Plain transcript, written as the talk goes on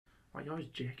Why you always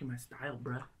jacking my style,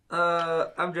 bruh?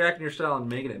 I'm jacking your style and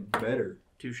making it better.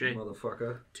 Touche.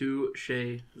 Motherfucker.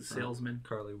 Touche, the salesman.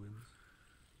 Carlee wins.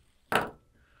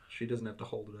 She doesn't have to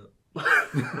hold it up.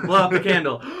 Blow out the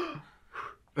candle.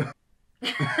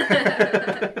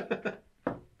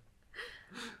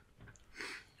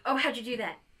 Oh, how'd you do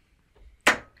that?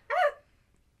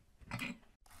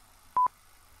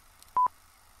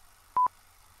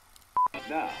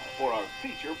 Now for our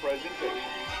feature presentation.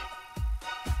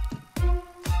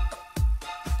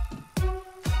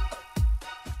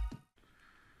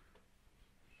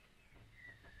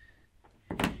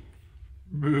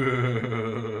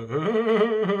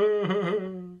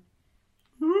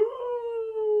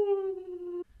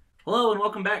 Hello and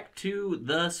welcome back to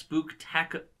the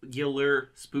Spooktacular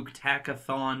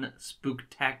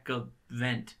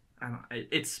event.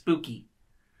 It's spooky.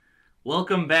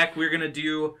 Welcome back. We're gonna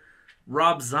do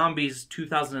Rob Zombie's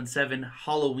 2007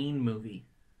 Halloween movie.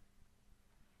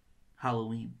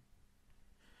 Halloween.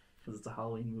 Because it's a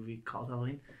Halloween movie called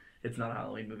Halloween. It's not a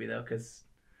Halloween movie though, because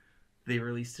they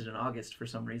released it in August for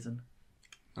some reason.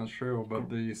 That's true, but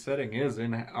the setting is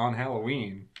on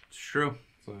Halloween. It's true.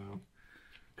 So,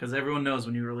 because everyone knows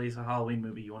when you release a Halloween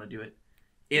movie, you want to do it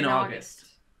in August.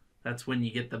 That's when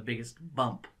you get the biggest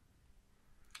bump.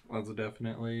 That's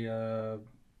definitely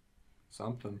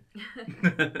something.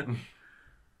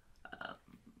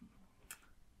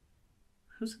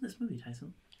 Who's in this movie,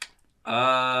 Tyson?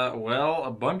 Well,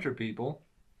 a bunch of people.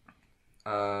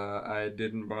 I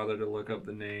didn't bother to look up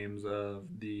the names of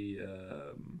the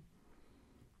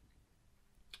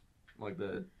like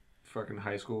the fucking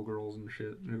high school girls and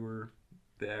shit who were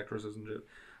the actresses and shit.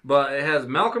 But it has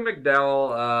Malcolm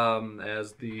McDowell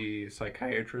as the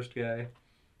psychiatrist guy,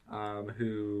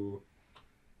 who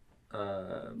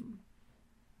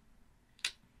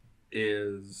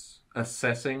is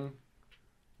assessing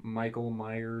Michael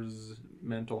Myers'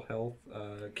 mental health.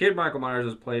 Kid Michael Myers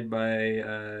is played by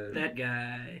that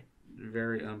guy.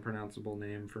 Very unpronounceable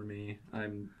name for me.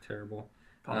 I'm terrible.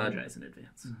 Apologize in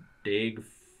advance. Dag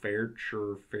Fairch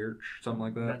or Fairch, something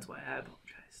like that. That's why I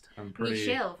apologized. I'm pretty.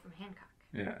 Michelle from Hancock.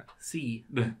 Yeah. See.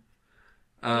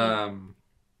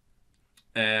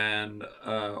 And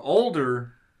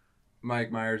older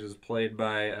Mike Myers is played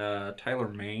by Tyler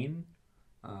Mane.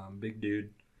 Big dude.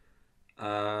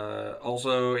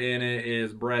 Also in it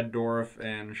is Brad Dourif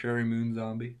and Sherry Moon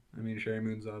Zombie. I mean, Sherry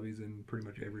Moon Zombie's in pretty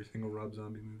much every single Rob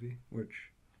Zombie movie,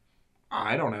 which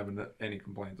I don't have any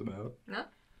complaints about. No?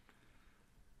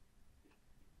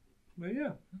 But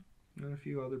yeah, and a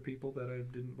few other people that I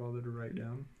didn't bother to write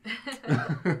down.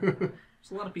 There's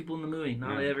a lot of people in the movie.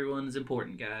 Not everyone's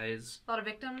important, guys. A lot of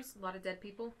victims, a lot of dead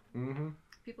people. Mm-hmm.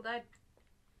 People died.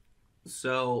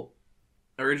 So,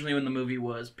 originally when the movie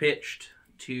was pitched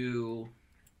to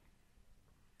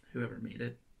whoever made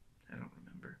it, I don't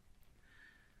remember.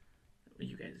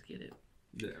 You guys get it.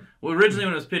 Yeah. Well, originally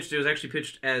when it was actually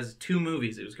pitched as two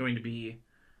movies. It was going to be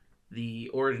the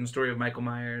origin story of Michael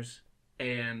Myers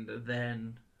and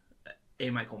then a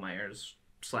Michael Myers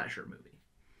slasher movie.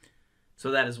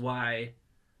 So that is why,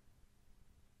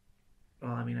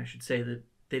 well, I mean, I should say that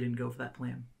they didn't go for that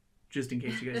plan. Just in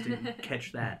case you guys didn't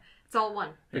catch that. It's all one.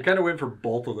 They kind of went for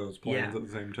both of those plans at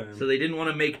the same time. So they didn't want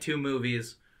to make two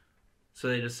movies, so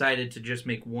they decided to just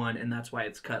make one, and that's why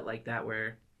it's cut like that,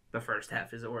 where the first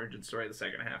half is the origin story, the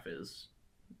second half is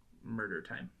murder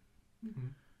time. Mm-hmm.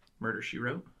 Murder, She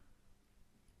Wrote.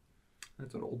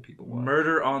 That's what old people watch.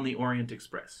 Murder on the Orient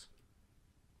Express.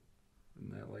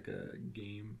 Isn't that like a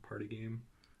game, party game?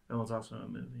 Oh, it's also a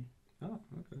movie. Oh,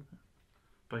 okay.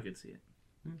 But I could see it.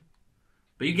 Yeah.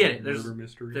 But you get it. Murder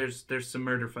mystery. There's some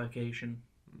murderfication.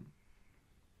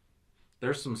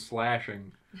 There's some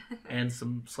slashing. And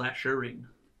some slashering.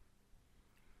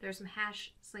 There's some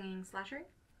hash slinging slashering?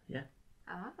 Yeah.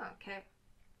 Oh, okay.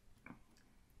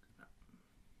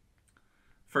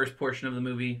 First portion of the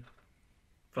movie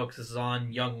focuses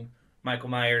on young Michael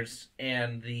Myers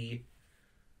and the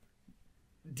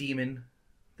demon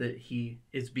that he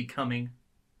is becoming.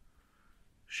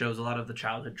 Shows a lot of the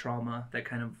childhood trauma that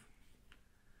kind of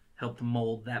helped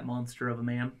mold that monster of a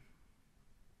man.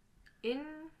 In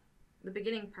the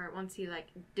beginning part, once he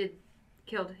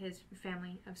killed his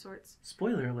family of sorts.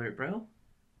 Spoiler alert, bro.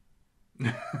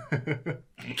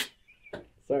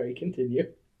 Sorry,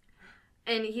 continue.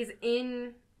 And he's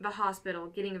in the hospital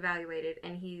getting evaluated,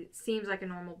 and he seems like a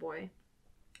normal boy.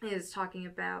 He is talking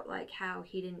about how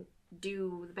he didn't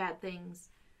do the bad things.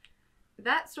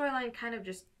 That storyline kind of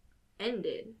just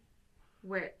ended,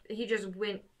 where he just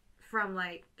went from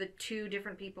the two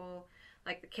different people,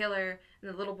 the killer and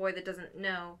the little boy that doesn't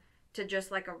know, to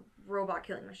just a robot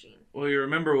killing machine. Well, you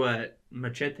remember what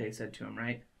Machete said to him,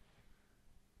 right?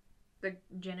 The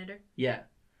janitor. Yeah.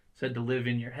 Said to live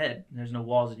in your head. There's no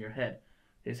walls in your head.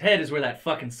 His head is where that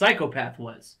fucking psychopath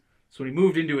was. So when he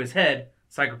moved into his head,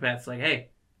 psychopath's like, hey,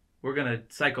 we're gonna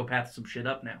psychopath some shit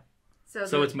up now.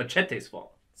 So it's Machete's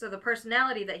fault. So the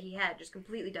personality that he had just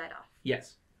completely died off.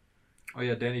 Yes. Oh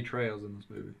yeah, Danny Trejo's in this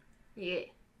movie. Yeah.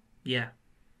 Yeah.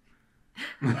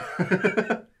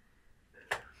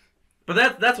 But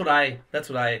that's what I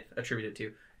attribute it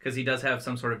to, because he does have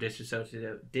some sort of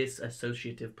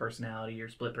dissociative personality or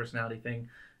split personality thing,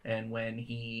 and when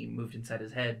he moved inside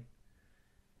his head,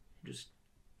 just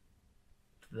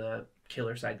the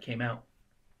killer side came out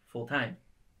full time.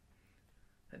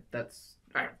 That's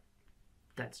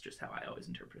just how I always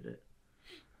interpret it.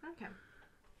 Okay.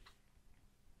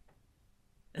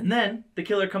 And then the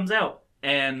killer comes out,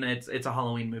 and it's a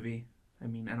Halloween movie. I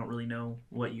mean, I don't really know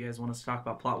what you guys want us to talk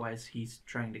about plot-wise. He's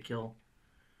trying to kill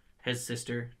his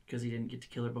sister because he didn't get to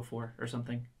kill her before or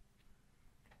something.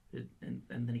 And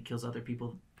then he kills other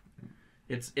people.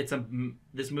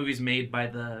 This movie's made by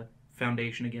the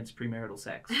Foundation Against Premarital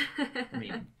Sex. I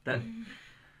mean, that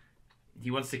he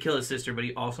wants to kill his sister, but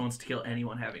he also wants to kill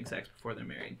anyone having sex before they're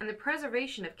married. And the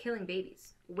preservation of killing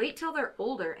babies. Wait till they're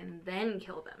older and then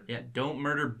kill them. Yeah, don't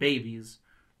murder babies.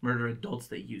 Murder adults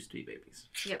that used to be babies.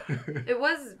 Yep. It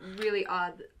was really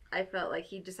odd. I felt like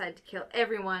he decided to kill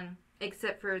everyone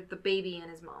except for the baby and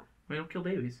his mom. We don't kill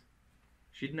babies.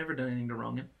 She'd never done anything to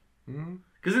wrong him. Mm-hmm.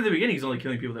 Because in the beginning, he's only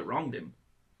killing people that wronged him.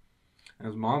 And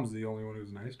his mom's the only one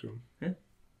who's nice to him. Yeah.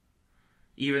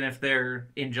 Even if they're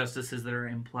injustices that are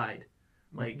implied.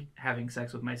 Like, having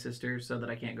sex with my sister so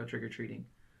that I can't go trick-or-treating.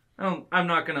 I'm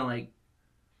not going to, like,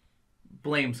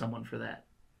 blame someone for that.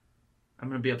 I'm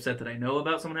going to be upset that I know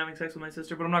about someone having sex with my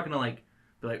sister, but I'm not going to, like,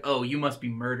 be like, oh, you must be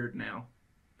murdered now.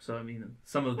 So, I mean,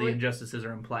 some of the injustices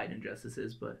are implied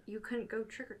injustices, but... You couldn't go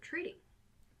trick-or-treating.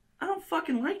 I don't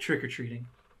fucking like trick-or-treating.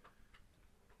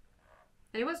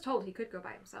 And he was told he could go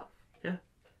by himself. Yeah.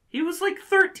 He was, like,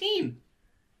 13.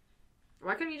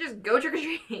 Why couldn't you just go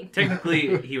trick-or-treating?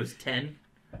 Technically, he was 10,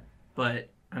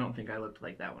 but I don't think I looked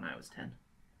like that when I was 10.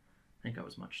 I think I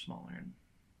was much smaller and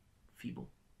feeble.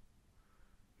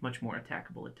 Much more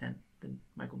attackable at 10 than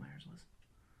Michael Myers was.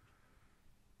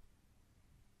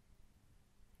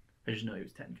 I just know he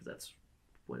was 10 because that's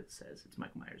what it says. It's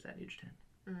Michael Myers at age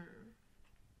 10.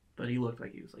 But he looked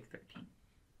like he was like 13.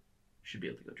 Should be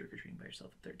able to go trick-or-treating by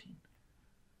yourself at 13.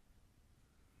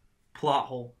 Plot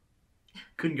hole.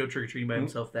 Couldn't go trick-or-treating by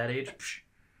himself that age. Psh.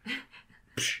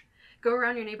 Psh. Go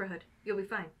around your neighborhood. You'll be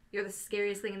fine. You're the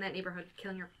scariest thing in that neighborhood,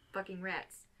 killing your fucking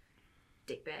rats.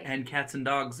 Dickbag. And cats and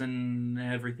dogs and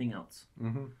everything else.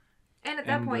 Mm-hmm. And at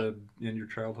that point... And your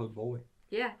childhood bully.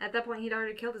 Yeah, at that point he'd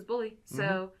already killed his bully.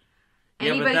 So...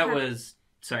 Yeah, but that was...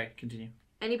 Sorry, continue.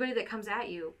 Anybody that comes at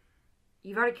you,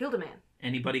 you've already killed a man.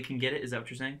 Anybody can get it? Is that what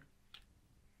you're saying?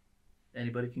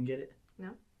 Anybody can get it? No.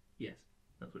 Yes,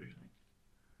 that's what you're saying.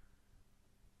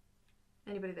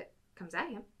 Anybody that comes at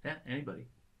him. Yeah, anybody.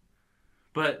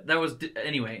 But that was...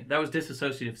 Anyway, that was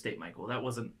dissociative state Michael. That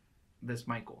wasn't this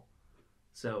Michael.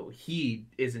 So he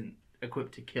isn't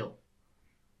equipped to kill.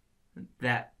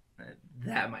 That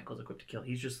Michael's equipped to kill.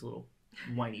 He's just a little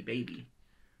whiny baby.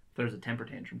 Throws a temper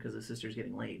tantrum because his sister's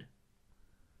getting laid.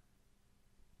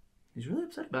 He's really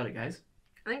upset about it, guys.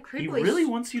 I think he really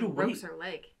wants you to wait her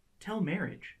leg. till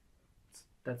marriage.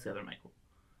 That's the other Michael.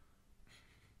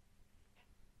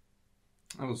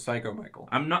 That was Psycho Michael.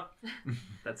 I'm not...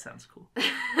 That sounds cool.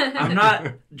 I'm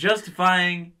not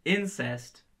justifying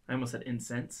incest. I almost said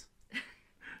incense.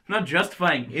 I'm not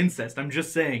justifying incest. I'm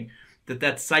just saying that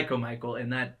that's Psycho Michael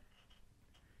and that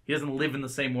he doesn't live in the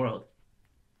same world.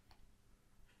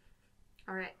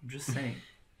 All right. I'm just saying.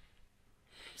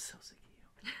 I'm so sick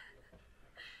of you.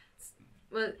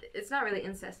 Well, it's not really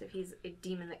incest if he's a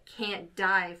demon that can't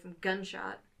die from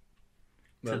gunshot.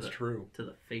 That's true. To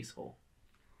the face hole.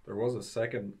 There was a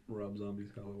second Rob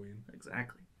Zombie's Halloween.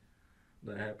 Exactly.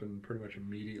 That happened pretty much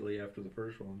immediately after the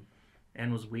first one.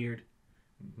 And was weird.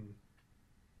 Mm-hmm.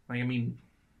 Like, I mean,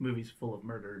 movies full of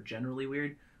murder are generally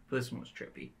weird, but this one was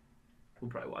trippy. We'll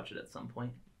probably watch it at some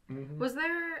point. Mm-hmm. Was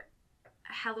there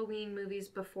Halloween movies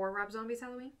before Rob Zombie's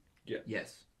Halloween? Yes.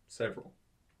 Yes. Several.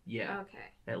 Yeah. Okay.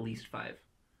 At least 5.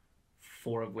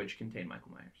 4 of which contain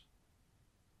Michael Myers.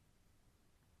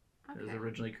 Okay. It was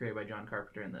originally created by John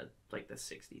Carpenter in the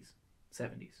 60s,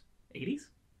 70s, 80s,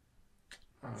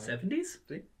 70s. I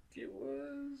think it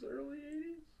was early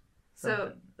 80s.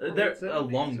 So they're a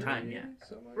long time, yeah.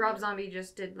 Rob Zombie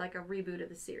just did like a reboot of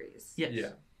the series. Yes. Yeah.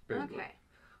 Basically. Okay.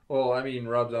 Well, I mean,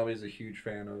 Rob Zombie's a huge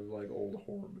fan of like old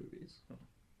horror movies,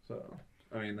 so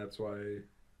I mean that's why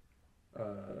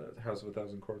House of a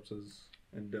Thousand Corpses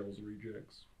and Devil's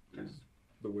Rejects is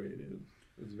the way it is.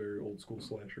 It's very old school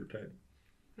slasher type.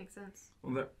 Makes sense.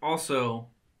 Well, they're also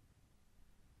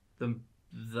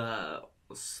the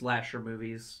slasher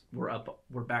movies were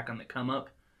back on the come up.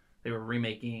 They were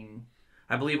remaking,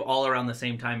 I believe, all around the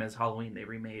same time as Halloween. They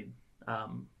remade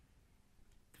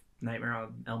Nightmare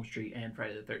on Elm Street and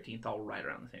Friday the 13th all right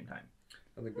around the same time.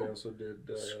 I think they also did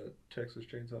Texas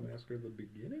Chainsaw Massacre at the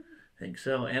beginning. I think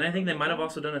so, and I think they might have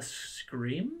also done a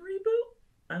Scream reboot.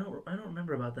 I don't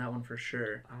remember about that one for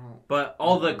sure. But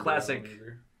all the classic,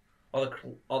 all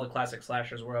the classic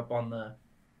slashers were up on the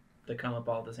come up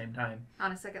all at the same time.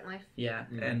 On a Second Life. Yeah,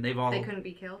 Mhm. and they've all They couldn't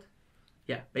be killed.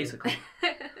 yeah basically,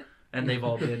 and they've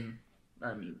all been.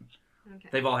 I mean, Okay.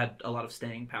 they've all had a lot of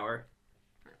staying power.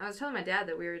 I was telling my dad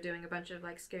that we were doing a bunch of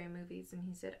like scary movies, and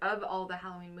he said of all the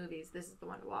Halloween movies, this is the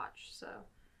one to watch. So.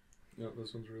 Yeah,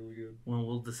 this one's really good. Well,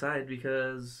 we'll decide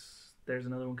because there's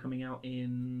another one coming out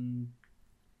in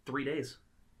 3 days.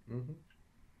 Mm-hmm.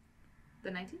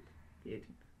 The 19th? The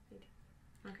 18th.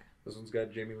 This one's got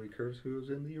Jamie Lee Curtis, who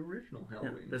was in the original Yeah,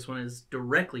 Halloween. this one is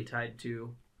directly tied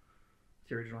to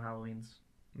the original Halloween's.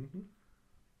 Mm-hmm.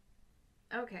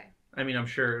 Okay. I mean, I'm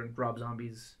sure Rob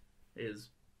Zombie's is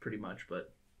pretty much,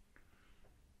 but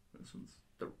this one's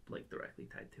directly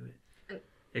tied to it.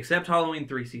 Except Halloween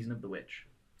 3 Season of the Witch.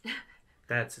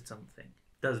 That's its own thing.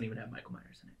 Doesn't even have Michael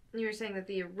Myers in it. You were saying that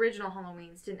the original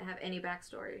Halloweens didn't have any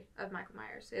backstory of Michael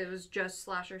Myers. It was just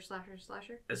slasher, slasher,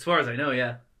 slasher. As far as I know,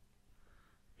 yeah.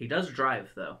 He does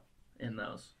drive, though, in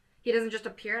those. He doesn't just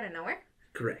appear out of nowhere?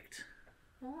 Correct.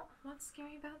 Well, what's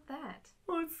scary about that?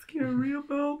 What's scary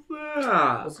about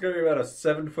that? What's going to be about a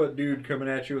 7-foot dude coming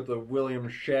at you with a William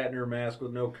Shatner mask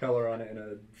with no color on it and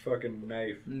a fucking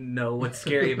knife? No, what's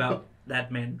scary about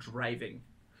that man driving?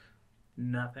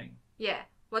 Nothing. Yeah.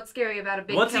 What's scary about a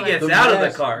big Once he killer? gets out of the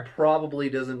mask car. probably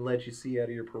doesn't let you see out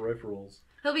of your peripherals.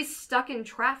 He'll be stuck in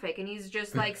traffic, and he's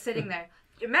just like sitting there.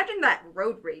 Imagine that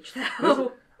road rage,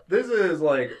 though. This is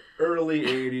like early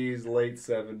 80s, late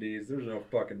 70s. There's no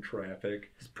fucking traffic.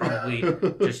 He's probably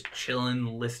just chilling,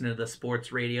 listening to the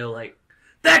sports radio like,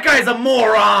 that guy's a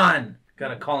moron!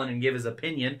 Gonna call in and give his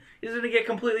opinion. He's gonna get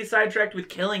completely sidetracked with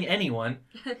killing anyone.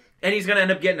 And he's gonna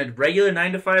end up getting a regular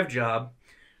 9-to-5 job,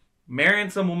 marrying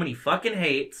some woman he fucking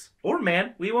hates. Or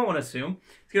man, we won't assume.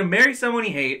 He's gonna marry someone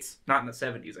he hates. Not in the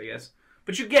 70s, I guess.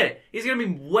 But you get it. He's gonna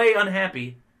be way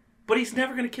unhappy. But he's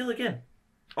never gonna kill again.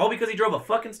 All because he drove a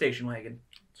fucking station wagon.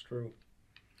 It's true.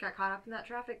 Got caught up in that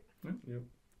traffic. Yep.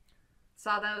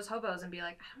 Saw those hobos and be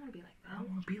like, I don't want to be like I don't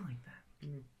want to be like that.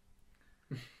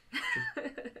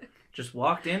 that. Just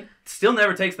walked in. Still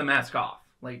never takes the mask off.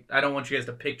 Like, I don't want you guys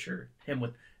to picture him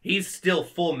with... He's still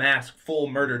full mask, full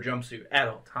murder jumpsuit at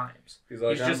all times. He's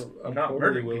like, He's just I'm not totally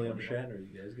murdering William people Shatner.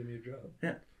 You guys give me a job.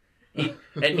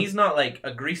 And he's not like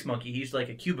a grease monkey. He's like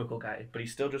a cubicle guy. But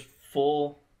he's still just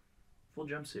full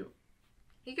jumpsuit.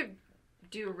 He could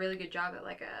do a really good job at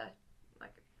like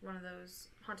one of those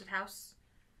haunted house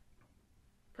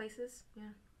places. Yeah.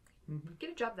 Mm-hmm.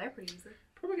 Get a job there pretty easily.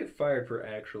 Probably get fired for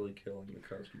actually killing the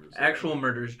customers. Actual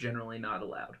murder is generally not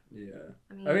allowed. Yeah.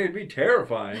 I mean, It'd be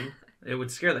terrifying, It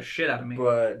would scare the shit out of me.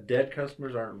 but dead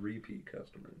customers aren't repeat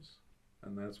customers.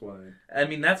 And that's why. I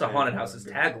mean, that's a Yeah, haunted house's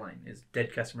yeah. tagline, is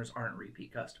dead customers aren't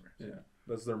repeat customers. Yeah.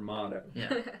 That's their motto.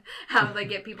 Yeah. how do they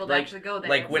get people to Like- actually go there?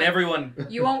 Like, It's when everyone...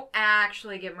 you won't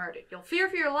actually get murdered. You'll fear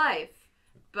for your life,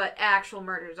 but actual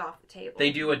murder is off the table.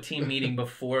 They do a team meeting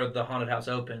before the haunted house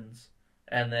opens,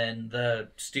 and then the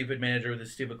stupid manager with the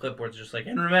stupid clipboard's just like,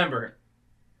 and remember,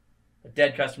 a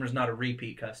dead customer is not a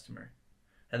repeat customer.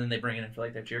 And then they bring it in for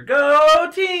like their cheer. Go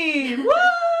team!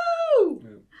 Woo! Yeah.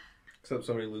 Except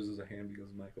somebody loses a hand because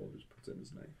Michael just puts in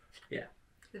his knife.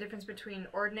 The difference between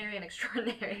ordinary and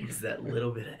extraordinary. Is that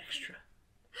little bit extra.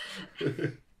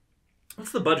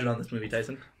 What's the budget on this movie,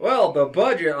 Tyson? Well, the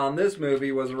budget on this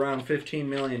movie was around $15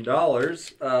 million,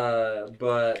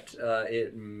 but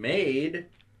it made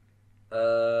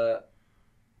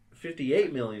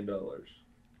 $58 million.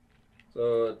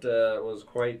 So it was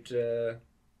quite a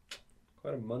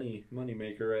money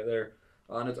maker right there.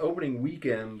 On its opening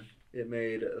weekend, it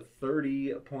made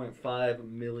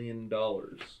 $30.5 million.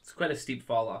 It's quite a steep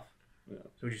fall off. Yeah.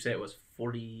 So would you say it was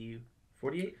 48?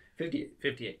 58.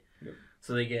 58. Yep.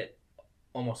 So they get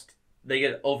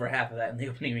over half of that in the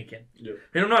opening weekend. Yep.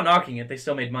 And I'm not knocking it. They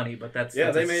still made money, but that's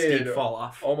Yeah, they a made steep fall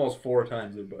off. Almost 4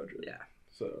 times their budget. Yeah.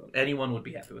 So Anyone would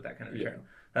be happy with that kind of yeah. return.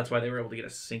 That's why they were able to get a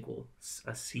sequel.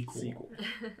 A sequel.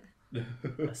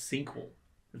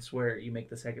 It's where you make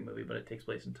the second movie, but it takes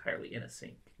place entirely in a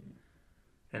sink.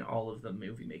 And all of the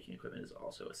movie making equipment is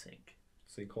also a sink.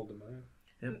 Sinkhole to Maya.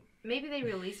 Maybe they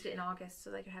released it in August so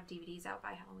they could have DVDs out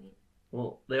by Halloween.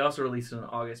 Well, they also released it in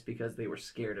August because they were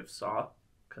scared of Saw.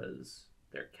 because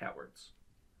they're cowards.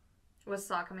 Was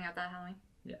Saw coming out that Halloween?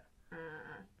 Yeah.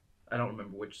 I don't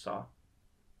remember which Saw.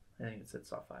 I think it said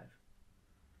Saw 5.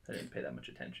 I didn't pay that much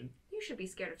attention. You should be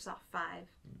scared of Saw 5.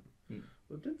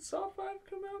 Well, did Saw 5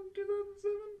 come out in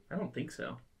 2007? I don't think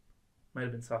so. Might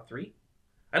have been Saw 3.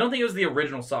 I don't think it was the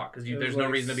original Saw, because there's no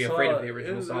reason to be afraid of the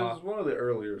original Saw. It was one of the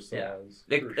earlier Saws.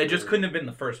 Yeah. It just couldn't have been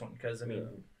the first one, because, I mean,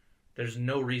 there's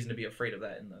no reason to be afraid of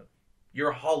that in the...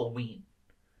 You're Halloween.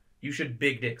 You should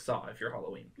big dick Saw if you're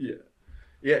Halloween. Yeah.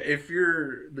 Yeah, if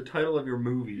the title of your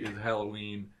movie is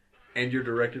Halloween, and you're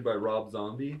directed by Rob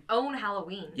Zombie... Own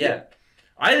Halloween. Yeah.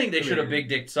 I think they should have big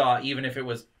dicked Saw, even if it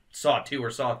was Saw 2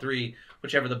 or Saw 3,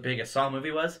 whichever the biggest Saw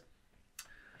movie was.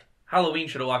 Halloween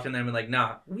should have walked in there and been like,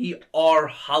 nah, we are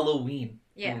Halloween.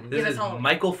 Yeah, This is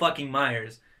Michael fucking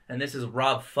Myers, and this is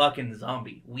Rob fucking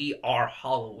Zombie. We are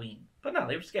Halloween. But no,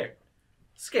 they were scared.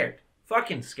 Scared.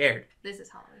 Fucking scared. This is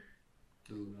Halloween.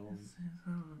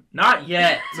 Not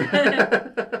yet.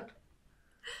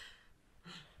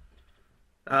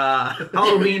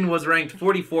 Halloween was ranked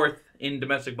 44th in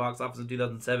domestic box office in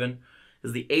 2007. It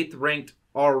was the 8th ranked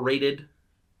R-rated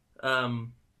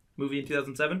movie in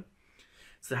 2007.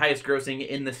 It's the highest grossing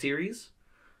in the series.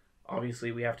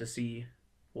 Obviously, we have to see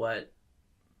what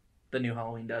the new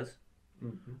Halloween does.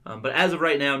 Mm-hmm. But as of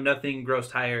right now, nothing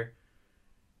grossed higher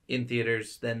in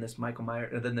theaters than this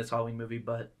Halloween movie.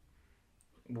 But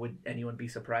would anyone be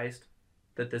surprised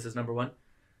that this is number one?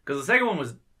 Because the second one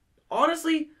was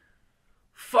honestly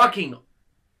fucking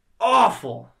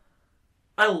awful.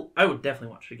 I would definitely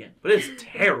watch it again, but it's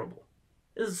terrible.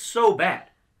 This is so bad.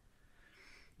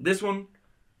 This one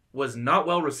was not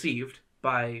well received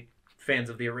by fans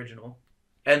of the original,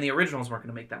 and the originals weren't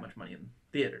going to make that much money in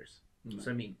theaters. No.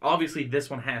 So I mean, obviously this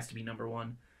one has to be number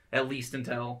one, at least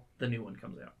until the new one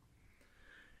comes out.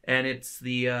 And it's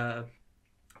the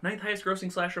 9th highest grossing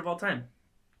slasher of all time.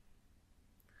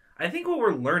 I think what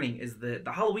we're learning is that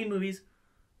the Halloween movies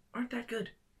aren't that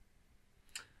good.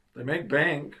 They make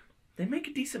bank. They make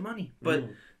a decent money, but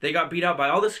they got beat out by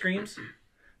all the Screams.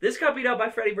 This got beat out by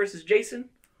Freddy vs. Jason.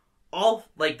 All,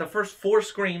 like, the first 4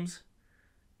 Screams,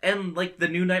 and, like, the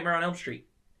new Nightmare on Elm Street.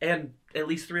 And at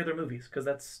least 3 other movies, because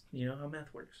that's, how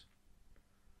math works.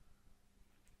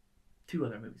 2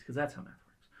 other movies, because that's how math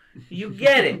works. You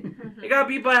get it. It got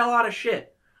beat by a lot of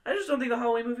shit. I just don't think the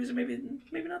Halloween movies are maybe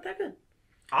not that good.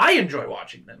 I enjoy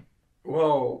watching them.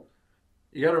 Well,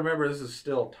 you gotta remember this is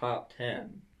still top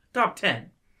 10. Top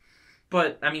 10.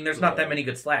 But, I mean, there's not that many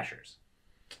good slashers.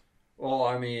 Well,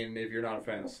 I mean, if you're not a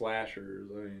fan of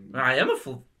slashers, I mean... I am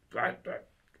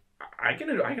I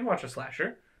can watch a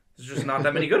slasher. There's just not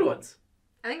that many good ones.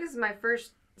 I think this is my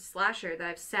first slasher that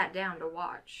I've sat down to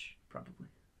watch. Probably.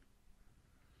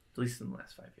 At least in the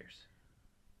last 5 years.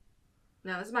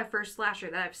 No, this is my first slasher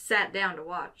that I've sat down to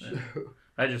watch.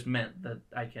 I just meant that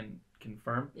I can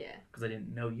confirm. Yeah. Because I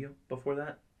didn't know you before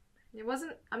that.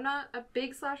 I'm not a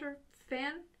big slasher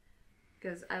fan.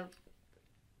 Because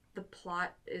the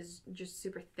plot is just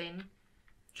super thin.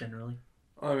 Generally.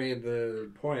 I mean, the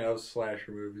point of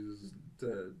slasher movies is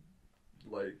to,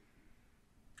 like...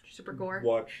 Super gore?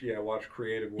 Watch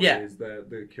creative ways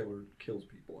that the killer kills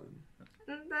people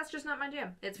in. That's just not my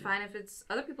jam. It's fine if it's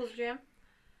other people's jam.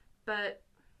 But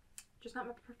just not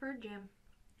my preferred jam.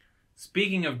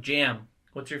 Speaking of jam,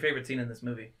 what's your favorite scene in this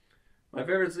movie? My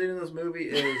favorite scene in this movie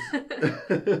is...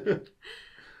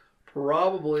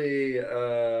 probably,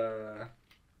 I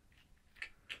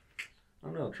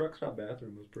don't know, Truck Stop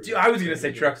Bathroom was pretty... Dude, I was going to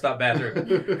say Truck Stop Bathroom.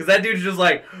 Because that dude's just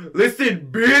like, listen,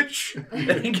 bitch!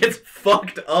 And he gets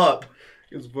fucked up.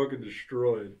 Gets fucking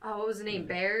destroyed. Oh, what was his name?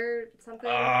 Bear something?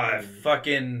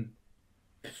 Fucking...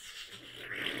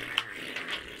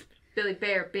 Billy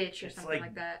Bear, bitch, or something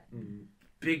like that.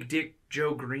 Big Dick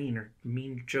Joe Green, or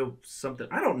Mean Joe something.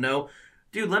 I don't know.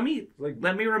 Dude, let me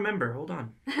remember. Hold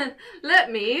on. Let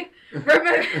me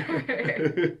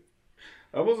remember.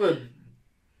 That was a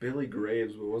Billy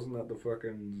Graves, but wasn't that the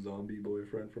fucking zombie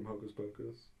boyfriend from Hocus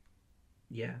Pocus?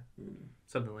 Yeah.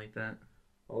 Something like that.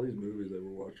 All these movies that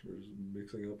we're watching are just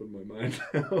mixing up in my mind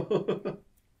now.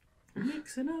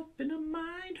 Mixing up in a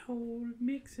mind hole.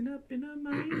 Mixing up in a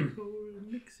mind hole.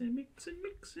 Mixing.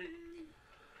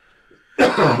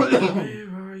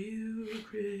 Where are you,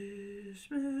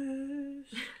 Christmas?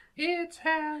 It's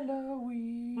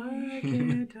Halloween. Why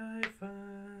can't I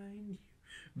find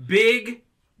you? Big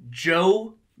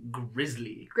Joe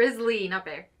Grizzly. Grizzly, not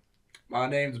Bear. My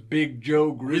name's Big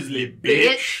Joe Grizzly,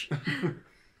 bitch.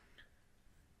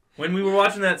 When we were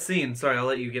watching that scene, sorry, I'll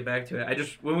let you get back to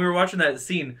it. When we were watching that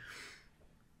scene,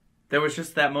 there was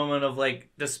just that moment of like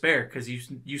despair because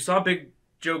you saw Big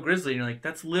Joe Grizzly and you're like,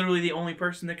 that's literally the only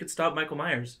person that could stop Michael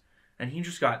Myers. and he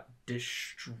just got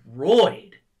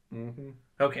destroyed. Mm-hmm.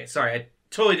 Okay, sorry, I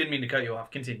totally didn't mean to cut you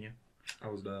off. Continue. I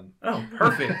was done. Oh,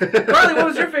 perfect. Carlee, what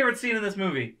was your favorite scene in this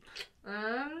movie?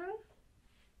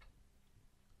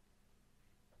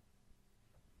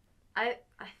 I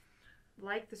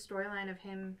like the storyline of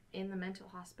him in the mental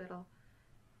hospital.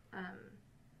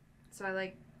 So I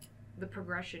like the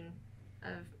progression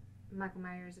of Michael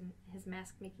Myers and his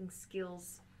mask making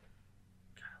skills.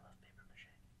 God, I love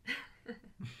paper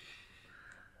mache.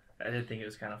 I did think it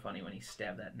was kind of funny when he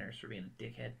stabbed that nurse for being a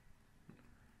dickhead.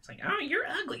 It's like, oh, you're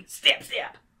ugly. Stab,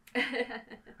 stab.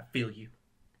 I feel you.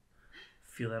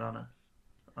 Feel that on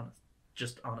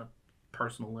a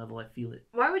personal level. I feel it.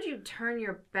 Why would you turn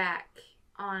your back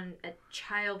on a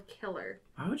child killer?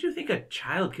 Why would you think a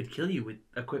child could kill you with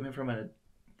equipment from a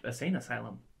sane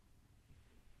asylum?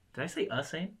 Did I say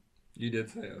sane? You did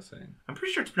say insane. I'm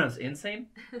pretty sure it's pronounced insane.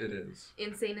 It is.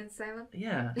 Insane asylum?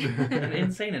 Yeah, an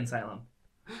insane asylum.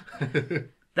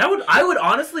 I would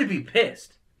honestly be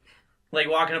pissed. Like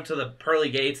walking up to the pearly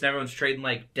gates and everyone's trading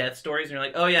like death stories, and you're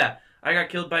like, "Oh yeah, I got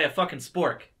killed by a fucking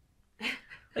spork."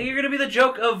 Like you're gonna be the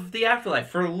joke of the afterlife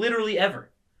for literally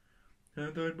ever. I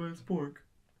died by a spork.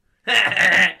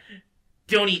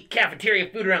 Don't eat cafeteria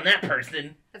food around that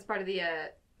person. That's part of the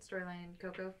storyline in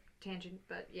Coco. Tangent,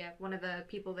 but yeah, one of the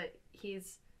people that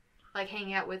he's like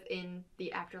hanging out with in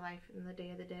the afterlife in the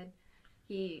Day of the Dead,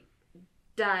 he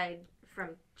died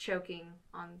from choking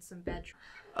on some bed.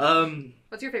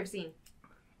 What's your favorite scene?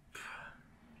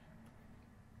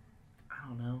 I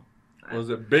don't know. Was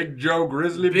it Big Joe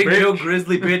Grizzly Big Bitch? Joe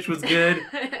Grizzly Bitch was good.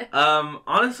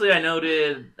 Honestly, I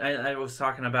noted, I was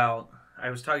talking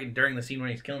during the scene when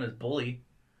he's killing his bully.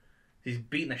 He's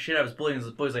beating the shit out of his bully, and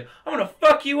his bully's like, I'm gonna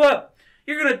fuck you up!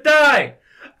 You're gonna die!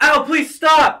 Ow, please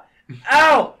stop!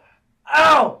 Ow!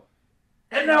 Ow!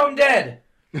 And now I'm dead!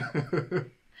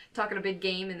 Talking a big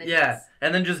game and then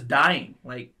and then just dying.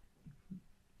 Like,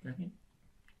 I mean,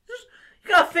 you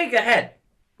gotta think ahead.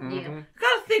 Yeah. You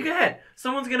gotta think ahead.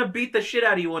 Someone's gonna beat the shit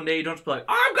out of you one day. You don't just be like,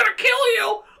 I'm gonna kill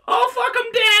you! Oh, fuck,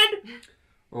 I'm dead!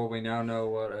 Well, we now know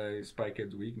what a Spy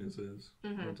Kid's weakness is.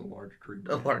 Mm-hmm. It's a large tree A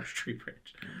branch. large tree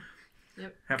branch.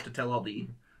 Yep. Have to tell all the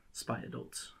spy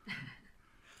adults.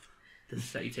 This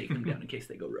is how you take them down in case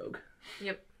they go rogue.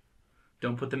 Yep.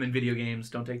 Don't put them in video games.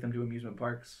 Don't take them to amusement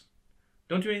parks.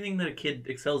 Don't do anything that a kid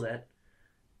excels at.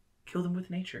 Kill them with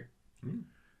nature. Mm.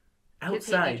 Kids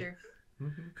hate Outside. nature.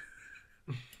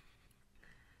 Mm-hmm.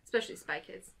 Especially Spy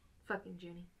Kids. Fucking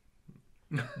Junie.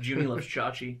 Junie loves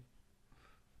Chachi.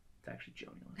 It's actually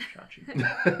Joni loves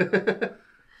Chachi.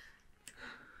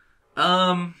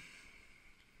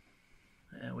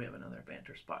 We have another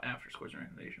banter spot after scores and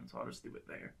recommendations, so I'll just leave it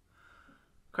there.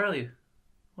 Carlee,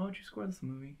 why would you score this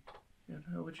movie? And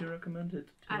how would you recommend it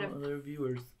to Out of other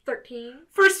viewers? 13.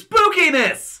 For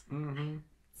spookiness! Mm-hmm.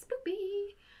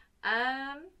 Spoopy.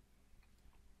 I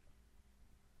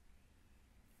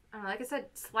don't know, like I said,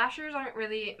 slashers aren't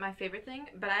really my favorite thing,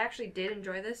 but I actually did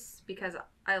enjoy this because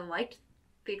I liked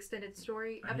the extended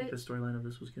story I of think it. the storyline of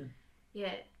this was good.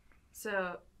 Yeah.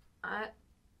 So, I'd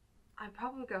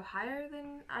probably go higher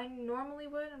than I normally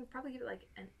would. I'd probably give it like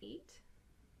an 8.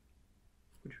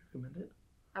 Would you recommend it?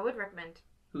 I would recommend.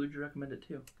 Who would you recommend it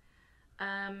to?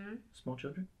 Small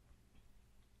children?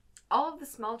 All of the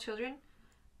small children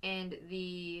and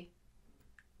the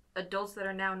adults that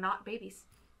are now not babies.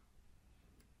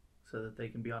 So that they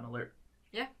can be on alert.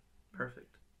 Yeah.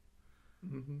 Perfect.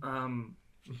 Mm-hmm.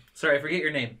 Sorry, I forget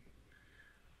your name.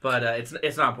 But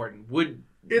it's not important.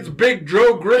 It's Big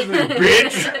Joe Grizzly,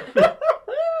 bitch!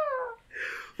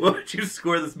 What would you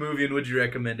score this movie and would you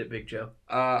recommend it, Big Joe?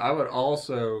 I would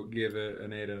also give it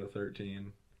an 8 out of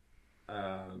 13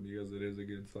 because it is a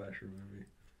good slasher movie.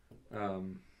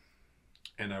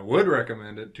 And I would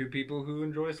recommend it to people who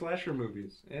enjoy slasher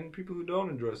movies and people who don't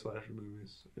enjoy slasher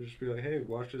movies. I'd just be like, hey,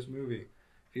 watch this movie.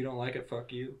 If you don't like it,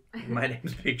 fuck you. My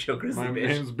name's Big Joe Grizzly, My bitch.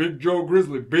 name's Big Joe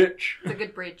Grizzly, bitch. It's a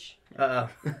good bridge.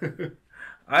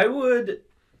 I would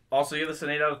also give this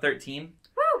an 8 out of 13.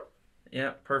 Woo!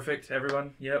 Yeah, perfect,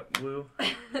 everyone. Yep, woo.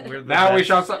 We're the Now we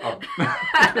best. shall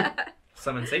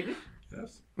Summon Satan?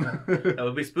 Yes. That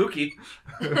would be spooky.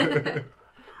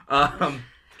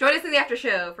 Join us in the after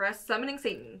show for us summoning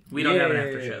Satan. We don't have an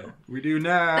after show. We do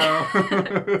now.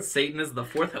 Satan is the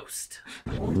fourth host.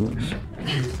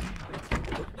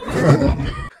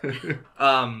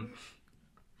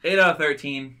 8 out of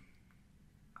 13.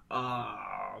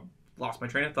 Lost my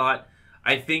train of thought.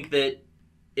 I think that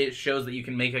it shows that you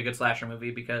can make a good slasher movie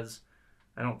because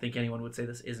I don't think anyone would say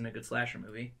this isn't a good slasher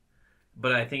movie.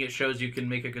 But I think it shows you can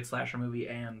make a good slasher movie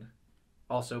and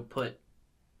also put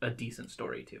a decent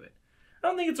story to it. I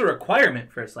don't think it's a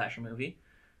requirement for a slasher movie,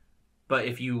 But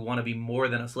if you want to be more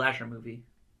than a slasher movie,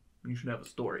 you should have a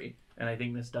story. And I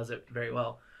think this does it very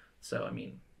well. So, I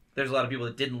mean, there's a lot of people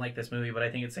that didn't like this movie, but I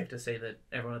think it's safe to say that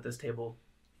everyone at this table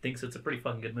thinks it's a pretty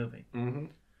fucking good movie. Mm-hmm.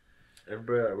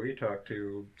 Everybody we talk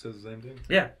to says the same thing.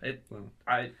 Yeah.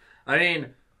 I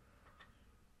mean,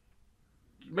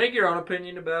 make your own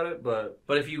opinion about it, but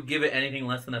if you give it anything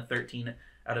less than a 13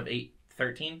 out of 8,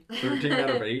 13? 13 out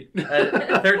of 8?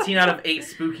 13 out of 8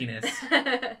 spookiness,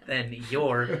 then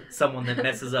you're someone that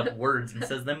messes up words and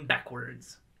says them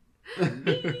backwards.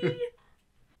 I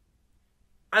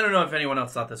don't know if anyone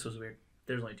else thought this was weird.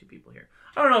 There's only 2 people here.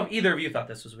 I don't know if either of you thought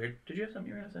this was weird. Did you have something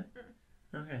you were going to say?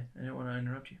 Okay. I didn't want to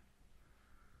interrupt you.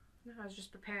 No, I was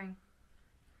just preparing.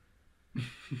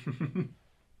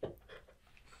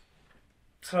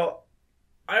 So,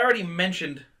 I already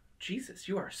mentioned, Jesus,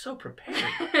 you are so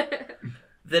prepared,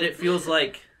 that it feels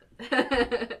like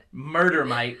Murder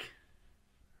Mike,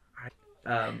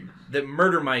 that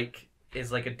Murder Mike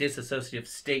is like a disassociative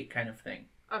state kind of thing.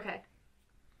 Okay.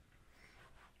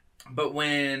 But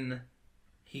when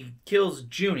he kills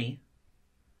Junie,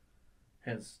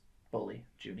 his bully,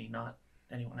 Junie, not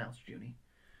anyone else, Junie.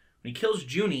 When he kills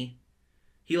Junie,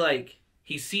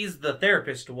 he sees the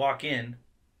therapist walk in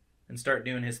and start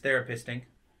doing his therapisting.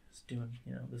 He's doing,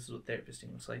 this is what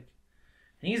therapisting looks like.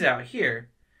 And he's out here.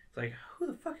 It's like, who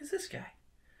the fuck is this guy?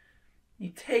 He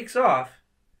takes off.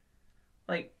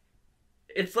 Like,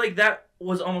 it's like that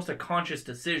was almost a conscious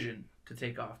decision to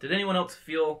take off. Did anyone else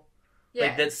feel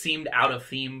like that seemed out of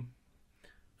theme?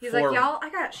 He's like, y'all, I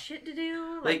got shit to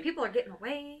do. Like people are getting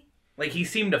away. Like, he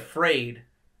seemed afraid.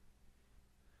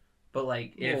 But,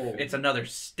 like, if it's another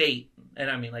state, and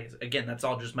I mean, like, again, that's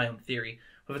all just my own theory.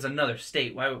 But if it's another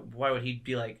state, why would he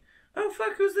be like, oh,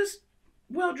 fuck, who's this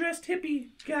well-dressed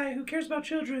hippie guy who cares about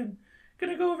children?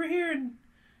 Gonna go over here and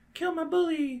kill my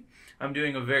bully. I'm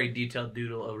doing a very detailed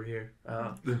doodle over here.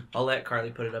 I'll let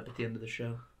Carlee put it up at the end of the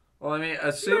show. Well, I mean,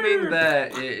 assuming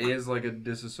that it is like a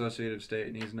disassociative state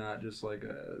and he's not just like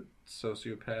a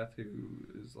sociopath who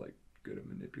is like good at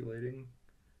manipulating,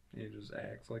 he just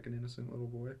acts like an innocent little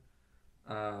boy.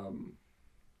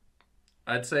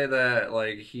 I'd say that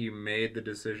like he made the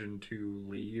decision to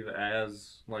leave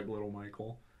as like little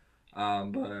Michael,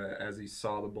 but as he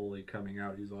saw the bully coming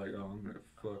out, he's like, "Oh, I'm gonna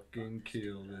fucking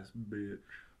kill this bitch."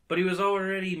 But he was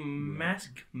already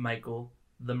Mask Michael,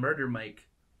 the murder Mike,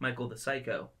 Michael the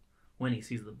psycho, when he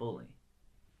sees the bully.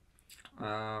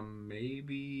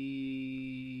 Maybe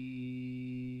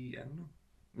I don't know.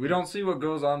 We don't see what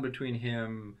goes on between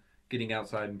him getting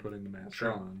outside and putting the mask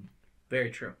on. Very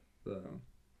true. So.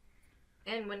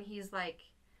 And when he's like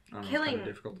It's killing kind of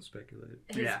difficult to speculate.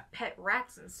 his pet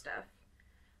rats and stuff,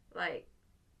 like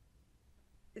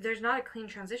there's not a clean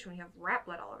transition when you have rat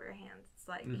blood all over your hands. It's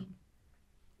like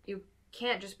you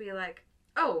can't just be like,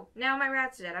 oh, now my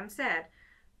rat's dead. I'm sad.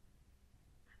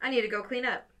 I need to go clean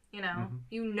up. You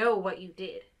know what you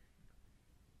did.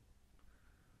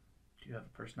 Do you have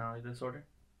a personality disorder?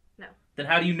 No. Then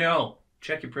how do you know?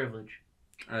 Check your privilege.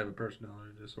 I have a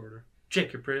personality disorder.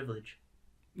 Check your privilege.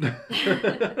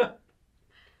 Yeah,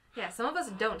 some of us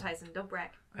don't, Tyson. Don't brag.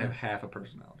 I have half a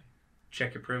personality.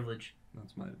 Check your privilege.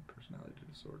 That's my personality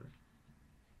disorder.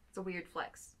 It's a weird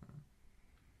flex.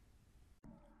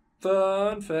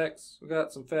 Fun facts. We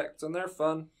got some facts and they're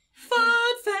fun.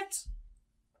 Fun facts.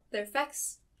 They're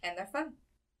facts and they're fun.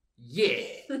 Yeah.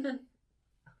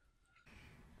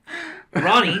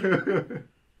 Ronnie,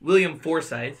 William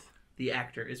Forsythe, the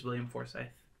actor is William Forsythe,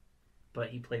 but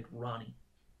he played Ronnie.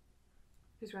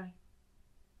 Who's Ronnie?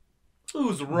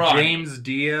 Who's Ronnie? James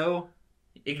Dio.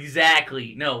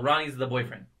 Exactly. No, Ronnie's the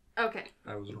boyfriend. Okay.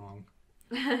 I was wrong.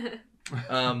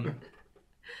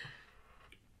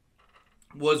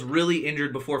 Was really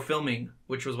injured before filming,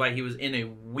 which was why he was in a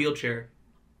wheelchair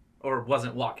or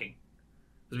wasn't walking.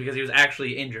 It was because he was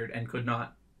actually injured and could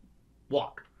not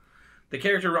walk. The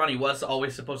character Ronnie was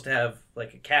always supposed to have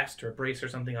like a cast or a brace or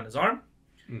something on his arm.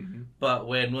 Mm-hmm. But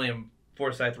when William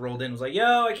Forsythe rolled in and was like,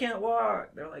 yo, I can't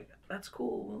walk. They're like, that's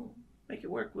cool. We'll make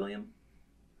it work, William.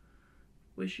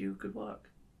 Wish you could walk.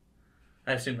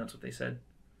 I assume that's what they said.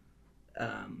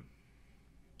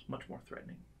 Much more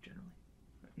threatening, generally.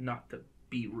 Not to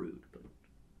be rude, but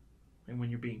and when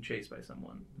you're being chased by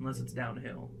someone, unless it's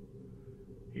downhill,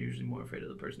 you're usually more afraid of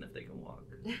the person if they can walk.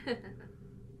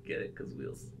 Get it? Because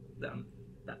wheels down.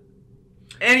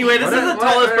 Anyway, this is the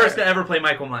tallest person to ever play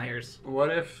Michael Myers. What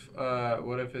if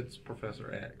it's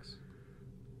Professor X?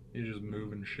 He's just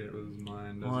moving shit with his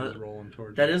mind as he's rolling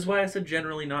towards That you. is why I said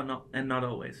generally, not and not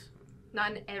always.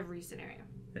 Not in every scenario.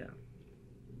 Yeah.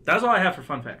 That's all I have for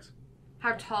fun facts.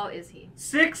 How tall is he?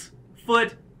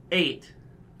 6'8".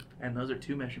 And those are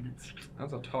 2 measurements.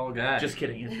 That's a tall guy. Just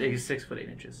kidding. He's 6 foot 8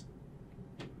 inches.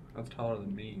 That's taller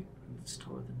than me. It's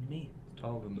taller than me. It's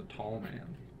taller than the tall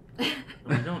man.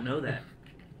 I don't know that.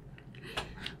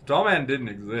 Tall man didn't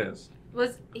exist.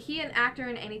 Was he an actor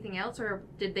in anything else, or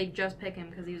did they just pick him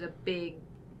because he was a big,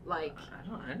 like, I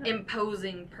don't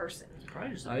imposing person?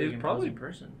 Probably just a He's big probably- imposing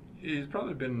person. He's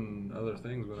probably been other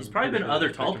things. But He's I'm probably pretty been sure other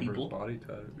they tall picked him for his people. Body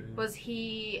type. Yeah. Was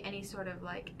he any sort of,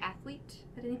 like, athlete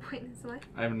at any point in his life?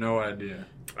 I have no idea.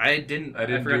 I didn't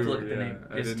forgot to look at the yeah, name.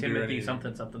 I It's didn't do Timothy any-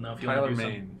 something though. If you Tyler want to do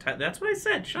Maine. That's what I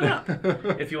said. Shut up.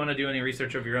 If you want to do any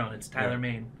research of your own, it's Tyler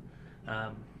Maine.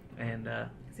 And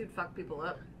Because he would fuck people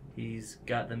up. he's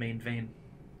got the main vein.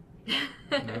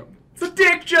 Nope. It's a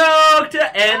dick joke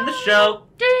to end the show.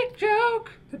 Dick joke.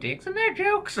 The dicks and their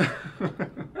jokes.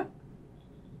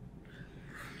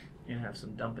 You have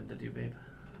some dumping to do, babe.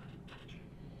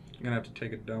 I'm gonna have to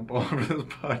take a dump all over this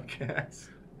podcast.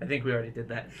 I think we already did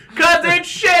that. Cause it's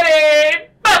shitty!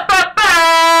 Ba, ba,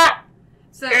 ba!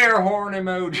 So, Air horn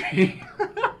emoji.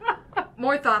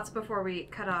 more thoughts before we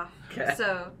cut off. 'Kay.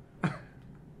 So,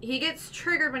 he gets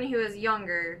triggered when he was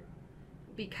younger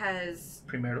because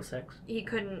Premarital sex. he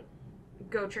couldn't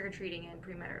go trick-or-treating in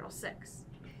premarital sex.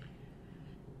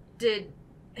 Did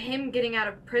him getting out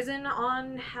of prison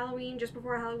on Halloween, just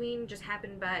before Halloween, just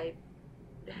happen by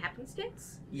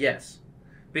happenstance? Yes.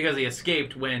 Because he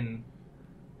escaped when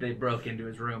they broke into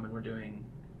his room and were doing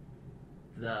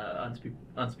the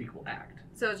unspeakable act.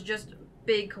 So it's just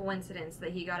big coincidence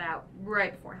that he got out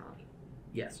right before Halloween.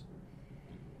 Yes.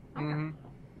 Okay. Mm-hmm.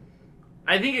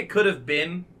 I think it could have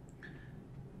been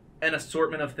an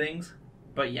assortment of things,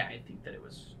 but yeah, I think that it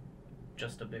was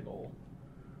just a big ol'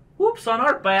 whoops on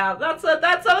our bad. That's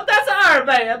our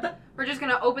bad. We're just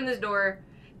gonna open this door,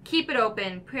 keep it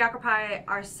open, preoccupy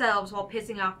ourselves while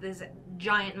pissing off this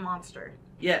giant monster.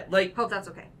 Yeah, like, Hope that's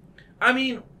okay. I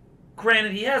mean,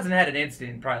 granted, he hasn't had an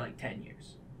incident in probably like 10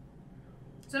 years.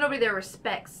 So nobody there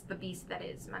respects the beast that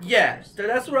is Michael Yeah, Myers.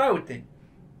 that's what I would think.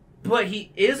 But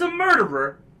he is a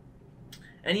murderer,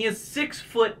 and he is 6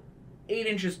 foot 8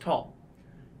 inches tall.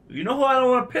 You know who I don't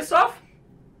want to piss off?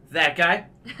 That guy.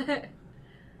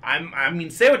 I mean,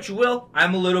 say what you will.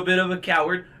 I'm a little bit of a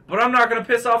coward, but I'm not gonna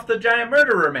piss off the giant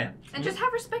murderer man. And just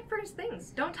have respect for his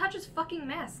things. Don't touch his fucking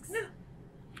masks. Yeah.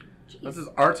 Jeez. That's his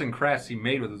arts and crafts he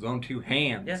made with his own 2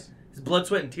 hands. Yeah. His blood,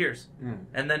 sweat, and tears,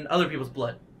 and then other people's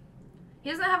blood. He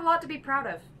doesn't have a lot to be proud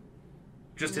of.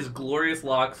 Just his glorious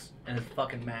locks and his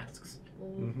fucking masks.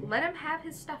 Mhm. Let him have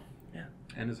his stuff.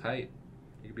 And his height.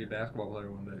 He could be a basketball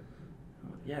player one day.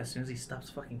 Yeah, as soon as he stops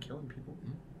fucking killing people.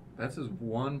 That's his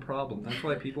one problem. That's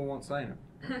why people won't sign him.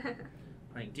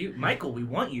 Like, dude, Michael, we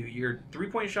want you. Your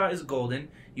 3-point shot is golden.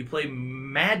 You play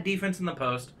mad defense in the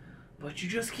post, but you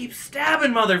just keep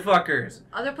stabbing motherfuckers.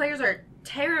 Other players are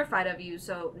terrified of you,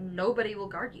 so nobody will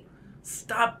guard you.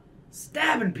 Stop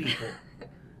stabbing people.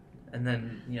 And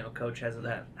then, coach has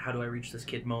that, how do I reach this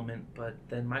kid moment, but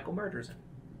then Michael murders him.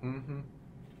 Mm-hmm.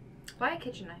 Why a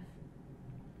kitchen knife?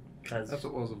 Because, That's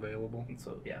what was available.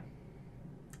 so, yeah.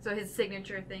 So his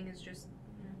signature thing is just,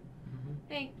 Mm-hmm.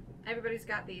 hey, everybody's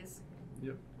got these.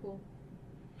 Yep. Cool.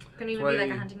 Couldn't even That's be like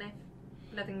why- a hunting knife.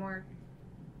 Nothing more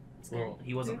scary. Well,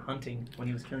 he wasn't hunting when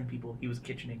he was killing people. He was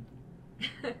kitchening.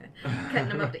 Cutting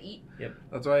them up to eat.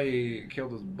 That's why he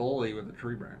killed his bully with a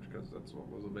tree branch, because that's what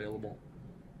was available.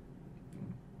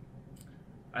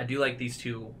 I do like these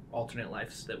 2 alternate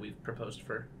lives that we've proposed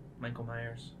for Michael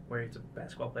Myers, where he's a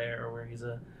basketball player or where he's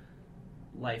a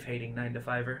life-hating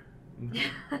 9-to-5er.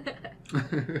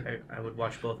 I would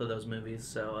watch both of those movies,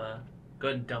 so go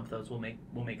ahead and dump those. We'll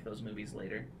make those movies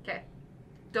later.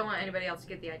 Don't want anybody else to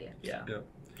get the idea. Yeah. Yep.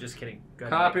 Just kidding. Go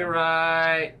ahead and make 'em.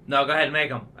 Copyright. No, go ahead and make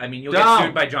them. I mean, you'll Don't. get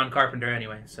sued by John Carpenter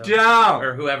anyway, so Don't.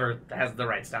 or whoever has the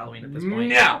rights to Halloween at this point.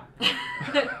 No.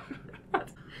 All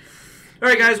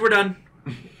right, guys, we're done.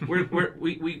 We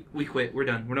quit. We're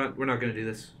done. We're not gonna do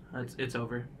this. It's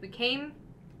over. We came,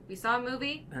 we saw a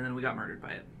movie. And then we got murdered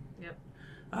by it. Yep.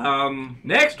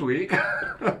 Next week.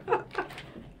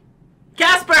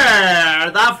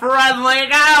 Casper, the friendly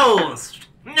ghost.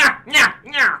 Nyah, nyah,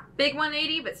 nyah. Big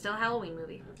 180, but still Halloween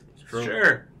movie. True.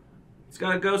 Sure. It's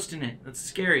got a ghost in it. That's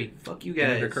scary. Fuck you And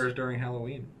guys. it occurs during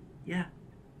Halloween.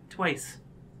 Twice.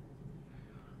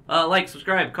 Like,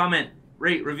 subscribe, comment,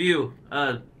 rate, review.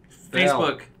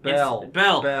 Facebook.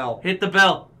 Bell. Hit the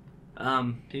bell.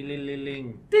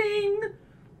 Ding. Ding.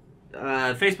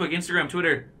 Facebook, Instagram,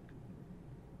 Twitter.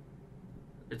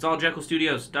 It's all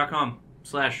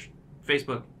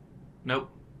JekyllStudios.com/Facebook. Nope.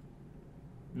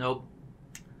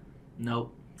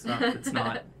 It's not. It's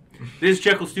not. It is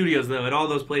Jekyll Studios though. At all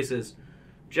those places.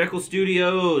 Jekyll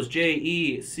Studios,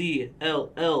 Jecll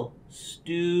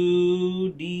Studios.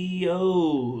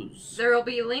 There will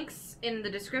be links in the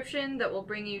description that will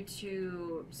bring you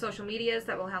to social medias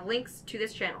that will have links to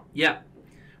this channel. Yeah.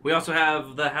 We also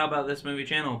have the How About This Movie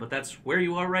channel, but that's where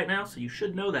you are right now, so you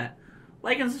should know that.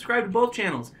 Like and subscribe to both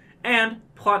channels. And,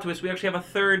 plot twist, we actually have a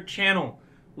third channel.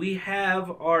 We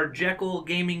have our Jekyll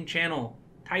Gaming channel.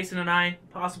 Tyson and I,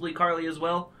 possibly Carlee as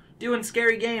well, doing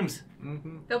scary games.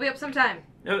 Mm-hmm. They'll be up sometime.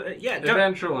 Yeah,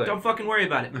 Eventually. Don't fucking worry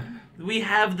about it. We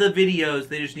have the videos,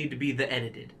 they just need to be the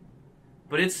edited.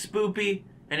 But it's spoopy,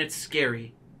 and it's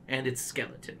scary, and it's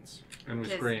skeletons. And we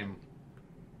Yes. scream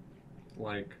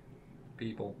like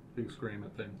people who scream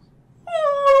at things.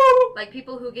 Like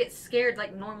people who get scared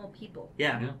like normal people.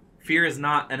 Yeah. Yeah. Fear is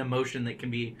not an emotion that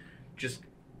can be just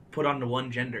put onto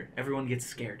one gender. Everyone gets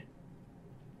scared.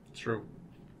 It's true.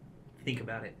 Think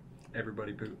about it.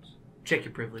 Everybody poops. Check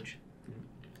your privilege.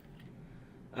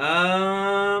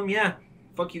 Yeah.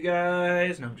 Fuck you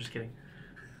guys. No, I'm just kidding.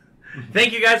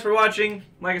 Thank you guys for watching.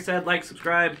 Like I said, like,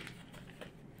 subscribe.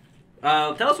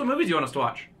 Tell us what movies you want us to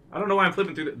watch. I don't know why I'm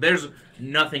flipping through There's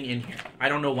nothing in here. I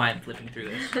don't know why I'm flipping through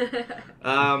this.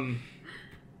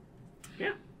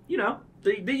 Yeah, you know,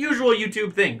 the usual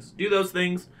YouTube things. Do those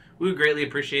things. We would greatly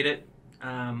appreciate it.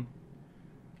 And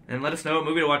let us know what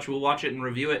movie to watch. We'll watch it and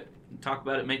review it, and talk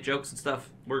about it, make jokes and stuff.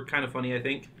 We're kind of funny, I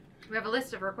think. We have a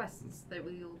list of requests that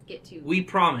we will get to. We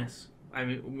promise. I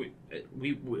mean,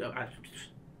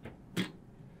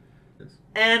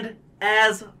 and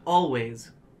as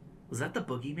always, was that the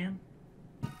boogeyman?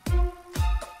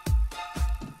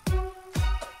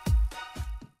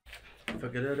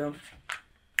 Fuck-a-da-dum.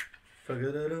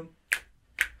 Fuck-a-da-dum.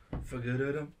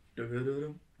 Fuck-a-da-dum.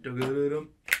 Dug-a-da-dum. Dug-a-da-dum.